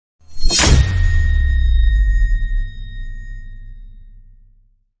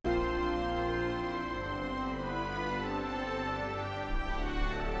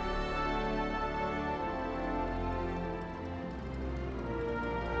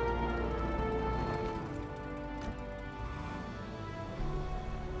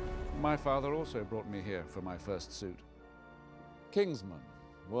My father also brought me here for my first suit. Kingsman,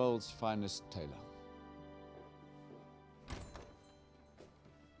 world's finest tailor.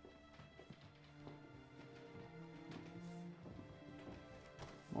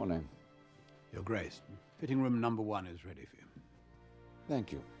 Morning. Your Grace, fitting room number 1 is ready for you.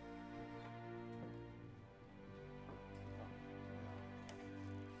 Thank you.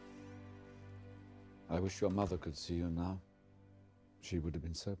 I wish your mother could see you now. She would have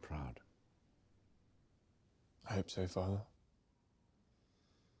been so proud. I hope so, Father.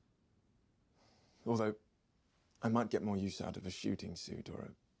 Although, I might get more use out of a shooting suit or a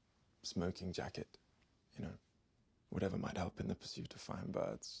smoking jacket. You know, whatever might help in the pursuit of fine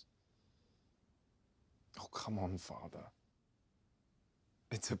birds. Oh, come on, Father.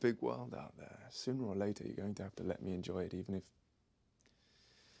 It's a big world out there. Sooner or later, you're going to have to let me enjoy it, even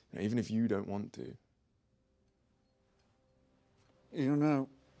if you don't want to. You know,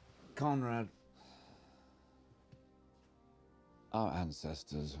 Conrad, our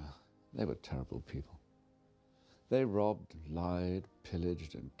ancestors, they were terrible people. They robbed, lied,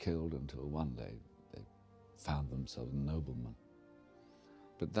 pillaged, and killed until one day they found themselves noblemen.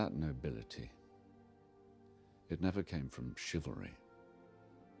 But that nobility, it never came from chivalry.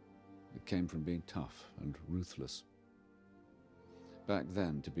 It came from being tough and ruthless. Back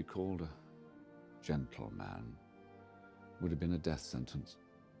then, to be called a gentleman would have been a death sentence,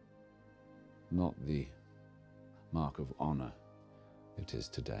 not the mark of honor it is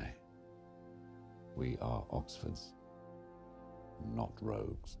today. We are Oxfords, not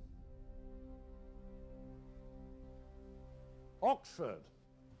rogues. Oxford?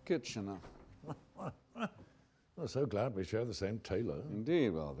 Kitchener. I'm so glad we share the same tailor. Indeed,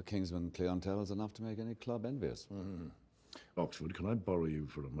 well, the Kingsman clientele is enough to make any club envious. Oxford, can I borrow you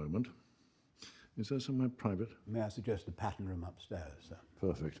for a moment? Is there somewhere private? May I suggest the pattern room upstairs, sir?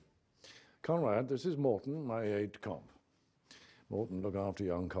 Perfect. Conrad, this is Morton, my aide-de-camp. Morton, look after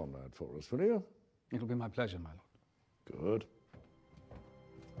young Conrad for us, will you? It'll be my pleasure, my lord.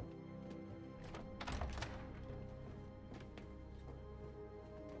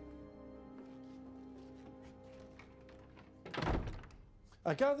 Good.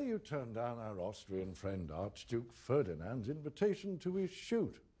 I gather you turned down our Austrian friend Archduke Ferdinand's invitation to his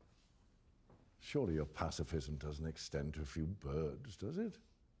shoot. Surely your pacifism doesn't extend to a few birds, does it?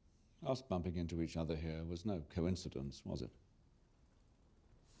 Us bumping into each other here was no coincidence, was it?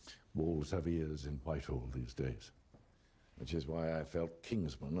 Wolves have ears in Whitehall these days, which is why I felt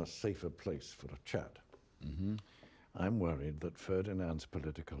Kingsman a safer place for a chat. I'm worried that Ferdinand's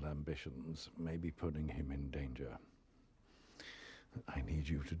political ambitions may be putting him in danger. I need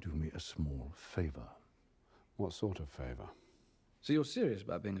you to do me a small favor. What sort of favor? So you're serious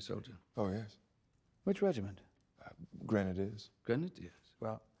about being a soldier? Oh, yes. Which regiment? Grenadiers. Grenadiers.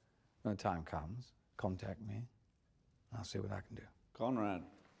 Well, when the time comes, contact me. I'll see what I can do. Conrad.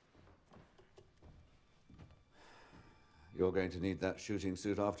 You're going to need that shooting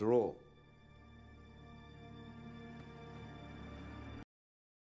suit after all.